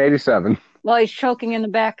 1987. While he's choking in the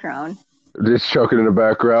background. Just choking in the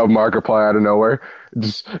background, Markiplier out of nowhere.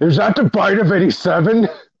 Just, is that the bite of 87?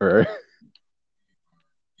 Right.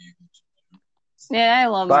 Yeah, I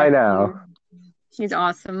love Bye Markiplier. now. He's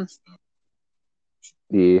awesome.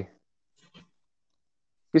 Yeah.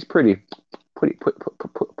 He's pretty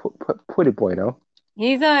bueno.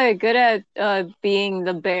 He's good at being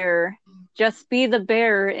the bear. Just be the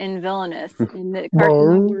bear in Villainous, and the Cartoon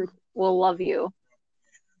Bo, Network will love you.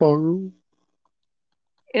 bo,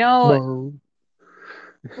 You know, bo.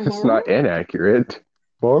 It's not inaccurate.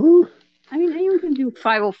 Bo, I mean, anyone can do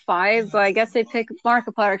 505, but I guess they pick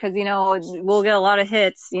Markiplier because, we'll get a lot of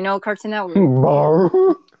hits, Cartoon Network.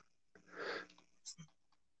 bo,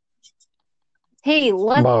 Hey,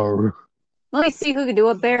 bo. let me see who can do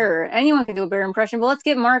a bear. Anyone can do a bear impression, but let's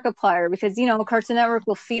get Markiplier because, Cartoon Network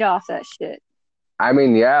will feed off that shit. I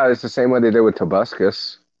mean, yeah, it's the same way they did with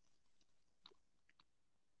Tobuscus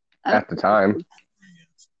Uh, at the time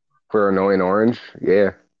for Annoying Orange.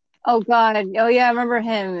 Yeah. oh, God. Oh, yeah, I remember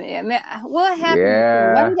him. Yeah, man, what happened to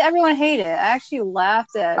him? Why Yeah. did everyone hate it? I actually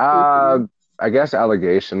laughed at Uh, people. I guess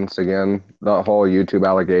allegations again. The whole YouTube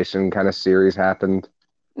allegation kind of series happened.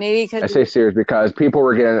 Maybe because I say series because people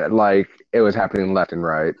were getting like it was happening left and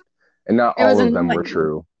right, and not it was all of them were annoying.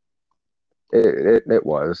 true. It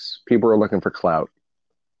was. People were looking for clout.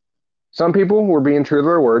 Some people were being true to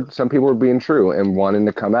their word. Some people were being true and wanting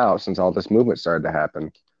to come out since all this movement started to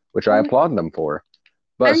happen, which I applaud them for. I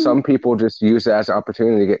But mean, some people just use it as an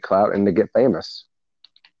opportunity to get clout and to get famous.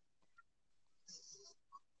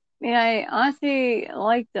 I honestly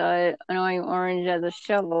liked Annoying Orange as a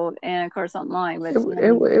show and of course online, but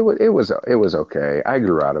It was okay. I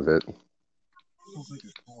grew out of it.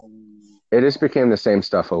 It just became the same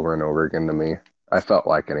stuff over and over again to me. I felt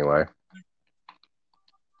like anyway.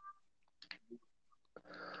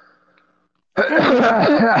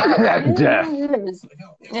 Death. it is.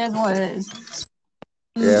 It is what it is.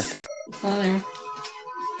 Yeah. Father.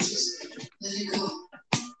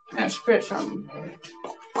 I spit something.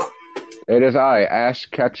 It is I, Ash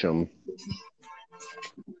Ketchum.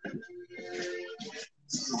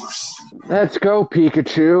 Let's go,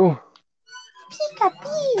 Pikachu.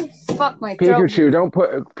 Fuck my throat. Pikachu, don't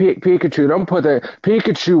put Pikachu, don't put the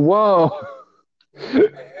Pikachu. Whoa.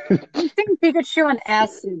 I'm thinking Pikachu on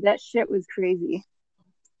acid. That shit was crazy.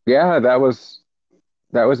 Yeah, that was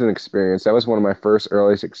an experience. That was one of my first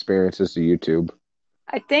earliest experiences to YouTube.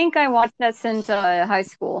 I think I watched that since high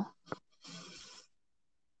school.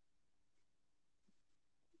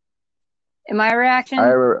 In my reaction,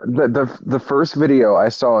 The first video I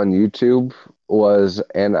saw on YouTube was,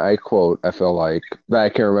 and I quote, I feel like that I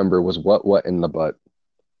can remember was what in the butt.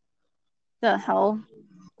 the hell?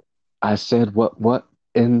 I said what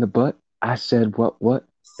in the butt. I said what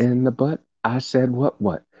in the butt. I said what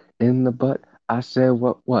in the butt. I said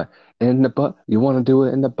what in the butt. You want to do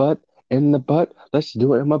it in the butt? In the butt? Let's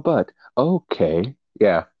do it in my butt. Okay.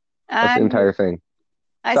 Yeah, that's the I entire thing.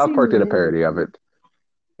 I South Park did a seen parody of it.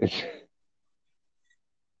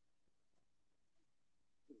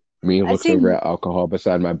 Me I looks over seen at alcohol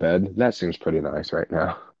beside my bed. That seems pretty nice right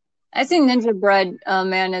now. I seen Ninja Bread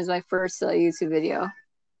Man as my first YouTube video.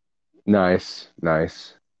 Nice,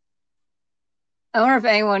 nice. I wonder if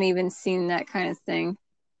anyone even seen that kind of thing.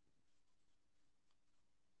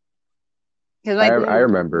 Because my I dad,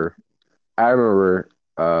 remember. I remember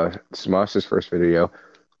Smosh's first video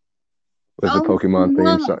was the oh, Pokemon theme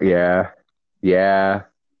Pokemon, song. Yeah. Yeah.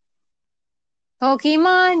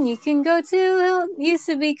 Pokemon, you can go to used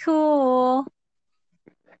to be cool.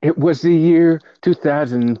 It was the year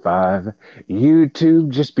 2005. YouTube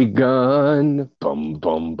just begun. Bum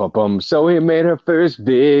bum bum bum. So he made her first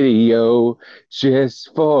video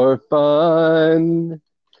just for fun.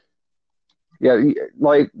 Yeah,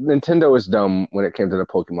 like Nintendo was dumb when it came to the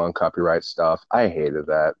Pokemon copyright stuff. I hated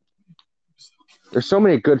that. There's so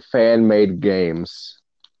many good fan-made games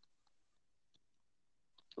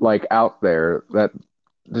like out there that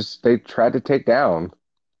just they tried to take down.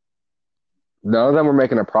 None of them were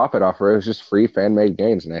making a profit off of it. It was just free fan-made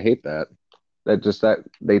games, and I hate that. That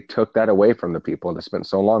they took that away from the people that spent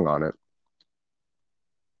so long on it.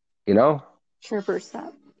 You know? Trooper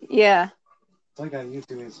stop. Yeah. It's like on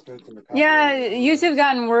YouTube, it's good to the Yeah, copyright. YouTube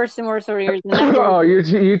gotten worse and worse over the years. Oh,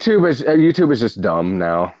 YouTube is just dumb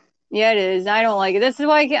now. Yeah, it is. I don't like it. This is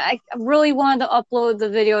why I really wanted to upload the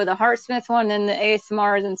video of the Heartsmith one and the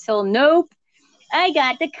ASMRs until nope. I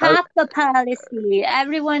got the COPPA policy.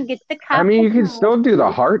 Everyone gets the COPPA I mean, you can policy. still do the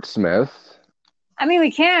Heartsmith. I mean,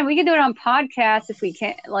 we can do it on podcasts if we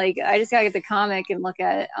can. Like, I just gotta get the comic and look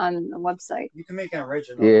at it on the website. You can make an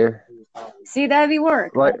original. Yeah. See, that'd be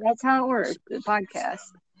work. Like, that's how it works. The podcast.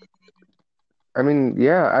 I mean,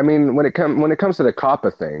 yeah. I mean, when it comes to the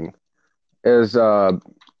COPPA thing, is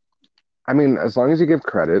I mean, as long as you give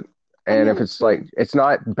credit, and if it's like it's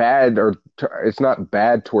not bad it's not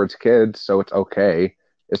bad towards kids, so it's okay.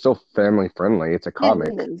 It's still family friendly. It's a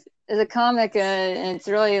comic. It's a comic, and it's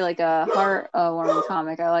really like a heart-warming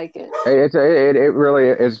comic. I like it. It really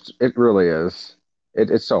is. It really is.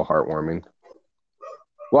 It's so heartwarming.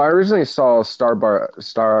 Well, I originally saw Bot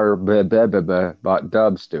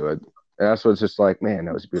Dubs do it, and that's what's just like, man,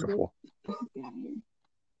 that was beautiful.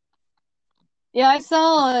 Yeah, I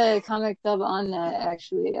saw a comic dub on that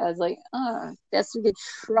actually. I was like, oh, guess we could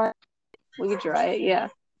try. We could try it. Yeah.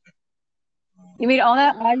 You made all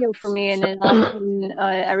that audio for me, and then all of a sudden,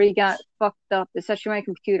 I already got fucked up, especially my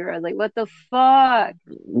computer. I was like, what the fuck?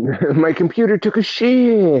 My computer took a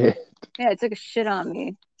shit. Yeah, it took a shit on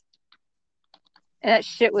me. And that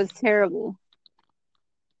shit was terrible.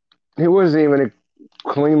 It wasn't even a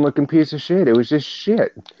clean looking piece of shit. It was just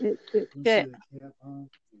shit. Shit.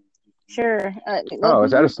 Sure. Oh,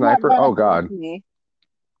 is that a sniper? Oh, God.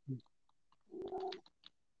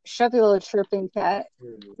 Shut your little chirping cat.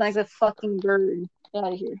 It's like a fucking bird. Get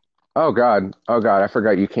out of here. Oh, God. Oh, God. I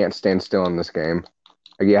forgot you can't stand still in this game.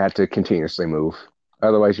 You have to continuously move.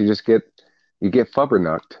 Otherwise, you get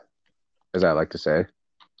flubbernucked, as I like to say.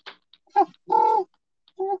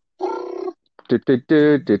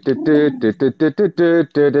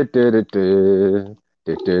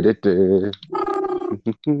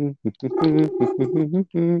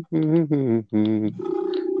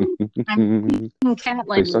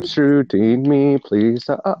 Please stop shooting me, please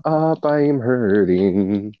stop, I am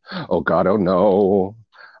hurting. Oh God, oh no,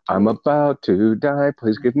 I'm about to die.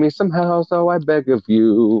 Please give me some health, oh I beg of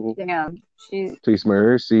you. Damn, please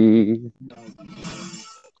mercy.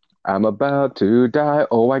 I'm about to die.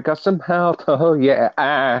 Oh, I got some health. Oh yeah,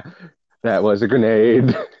 that was a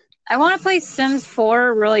grenade. I want to play Sims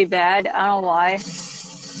 4 really bad. I don't know why.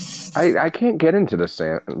 I can't get into the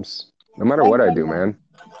Sims, no matter what I do, man.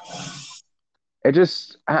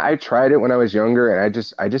 I tried it when I was younger, and I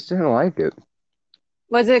just didn't like it.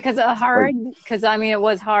 Was it because of hard? Because I mean, it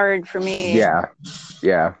was hard for me. Yeah,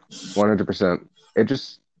 100%. It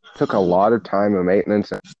just took a lot of time and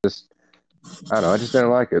maintenance. And I don't know. I just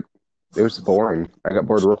didn't like it. It was boring. I got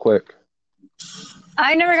bored real quick.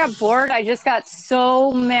 I never got bored. I just got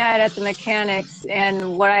so mad at the mechanics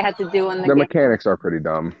and what I had to do in the game. The mechanics are pretty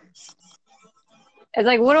dumb. It's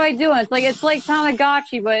like, what do I do? It's like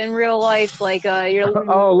Tamagotchi, but in real life, like you're.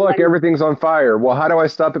 Oh, look, everything's on fire. Well, how do I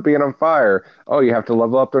stop it being on fire? Oh, you have to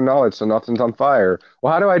level up their knowledge so nothing's on fire.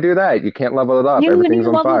 Well, how do I do that? You can't level it up. Everything's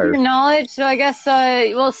on fire. You level your knowledge, so I guess.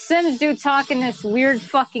 Well, Sims do talk in this weird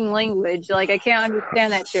fucking language. Like I can't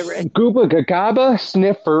understand that shit. Right? Gooba gagaba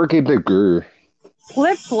sniffer gibber.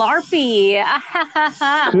 Flip flarpy.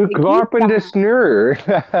 Glarpin the snur.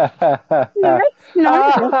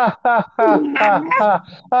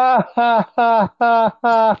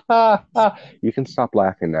 You can stop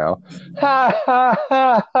laughing now.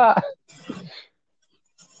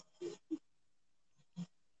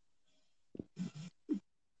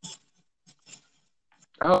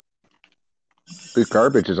 Oh, the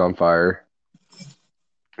garbage is on fire.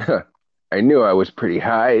 I knew I was pretty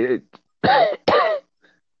high.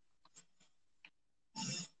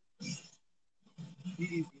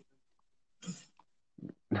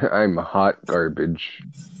 I'm hot garbage.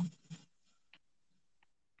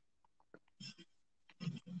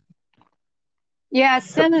 Yeah,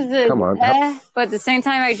 Sims is but at the same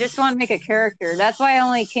time, I just want to make a character. That's why I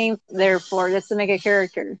only came there for, just to make a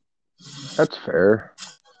character. That's fair.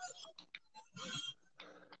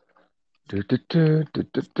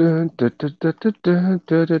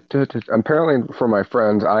 Apparently, for my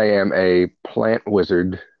friends, I am a plant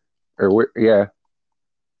wizard. Yeah.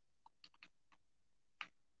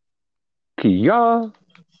 Kia.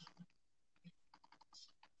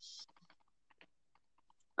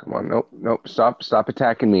 Come on, nope. Stop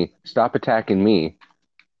attacking me. Stop attacking me.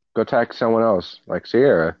 Go attack someone else, like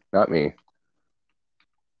Sierra, not me.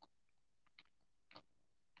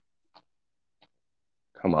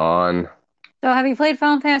 Come on. So have you played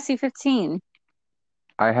Final Fantasy 15?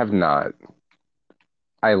 I have not.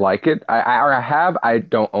 I like it. I have. I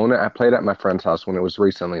don't own it. I played at my friend's house when it was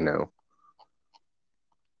recently new,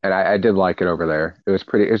 and I did like it over there. It was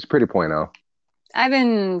pretty. It was pretty point oh. I've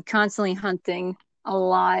been constantly hunting a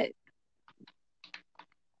lot.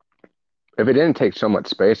 If it didn't take so much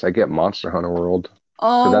space, I'd get Monster Hunter World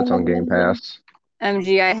because Oh, that's on Game Pass.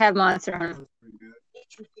 MG, I have Monster Hunter.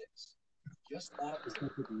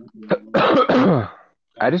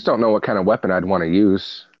 I just don't know what kind of weapon I'd want to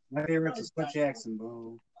use. My favorite's a switch axe and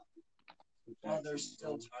bow.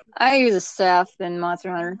 I use a staff in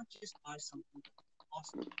Monster Hunter.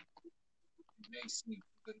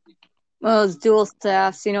 Well, it's dual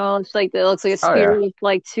staffs, you know, it's like it looks like a spear with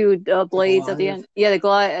like two blades at the end. Yeah, the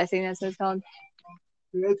Goliath, I think that's what it's called.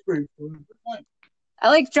 That's pretty fun. I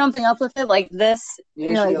like jumping up with it like this, you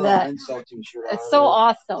know, like that. It's so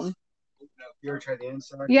awesome. You ever tried the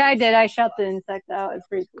insect? Yeah, I did. I shot the insect out. It's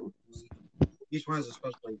pretty cool. Each one has a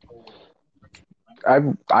special.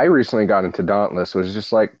 I recently got into Dauntless, which is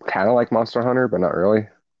just like kind of like Monster Hunter, but not really.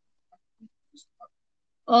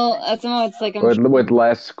 Well, I don't know. It's like with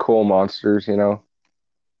less cool monsters, you know.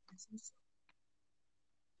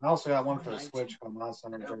 I also got one for the Switch called Monster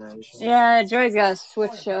Hunter Generation. Yeah, Joy's got a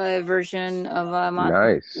Switch version of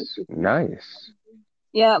Monster. Nice.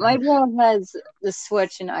 Yeah, my girl has the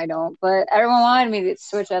Switch and I don't, but everyone wanted me to get the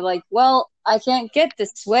Switch. I'm like, well, I can't get the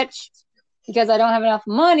Switch because I don't have enough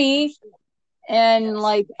money, and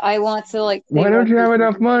like I want to like. Why don't you have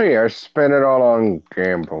enough money? I spend it all on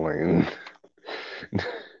gambling.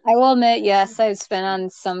 I will admit, yes, I've spent on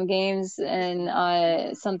some games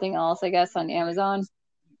and something else, I guess, on Amazon.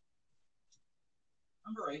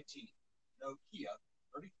 Number 18, Nokia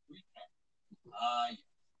 3310.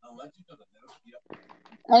 Legend of the Nokia.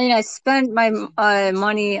 I mean, I spent my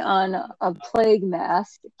money on a plague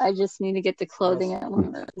mask. I just need to get the clothing at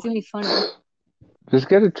one. It's gonna be funny. Just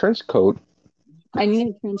get a trench coat. I need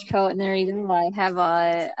a trench coat, and there you go. I have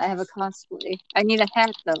a cosplay. I need a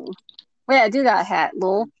hat though. Wait, I do got a hat,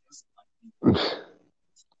 lol.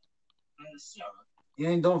 Yeah,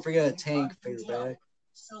 and don't forget a tank for your back.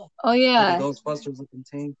 Oh yeah. Like a Ghostbusters looking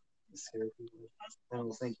tank. Scare people. I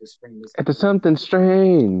don't think you're spring this. It's something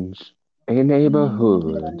strange. A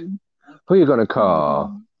neighborhood. Who you gonna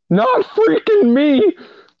call? Not freaking me!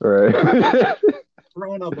 Right.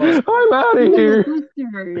 I'm out of here.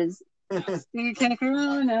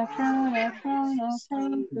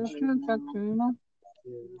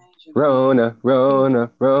 Rona.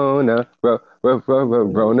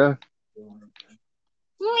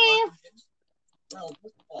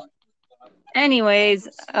 Anyways,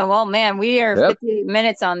 well, man, we are 58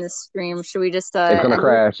 minutes on this stream. Should we just? It's gonna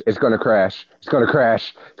crash. It's gonna crash. It's gonna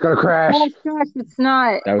crash. It's gonna crash. Oh gosh, it's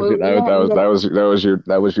not.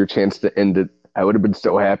 That was your chance to end it. I would have been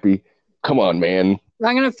so happy. Come on, man.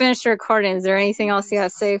 I'm gonna finish the recording. Is there anything else you gotta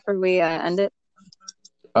say before we end it?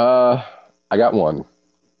 I got one.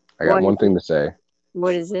 I got one thing to say.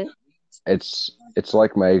 What is it? It's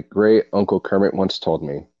like my great uncle Kermit once told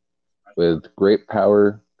me. With great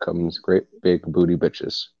power comes great big booty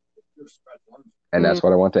bitches. And that's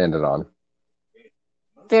what I want to end it on.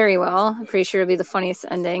 Very well. I'm pretty sure it'll be the funniest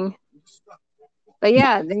ending. But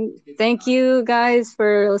yeah, thank you guys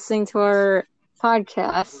for listening to our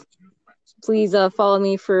podcast. Please follow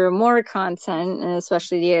me for more content, and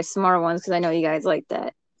especially the ASMR ones, because I know you guys like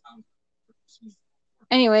that.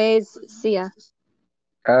 Anyways, see ya.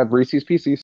 Reese's Pieces.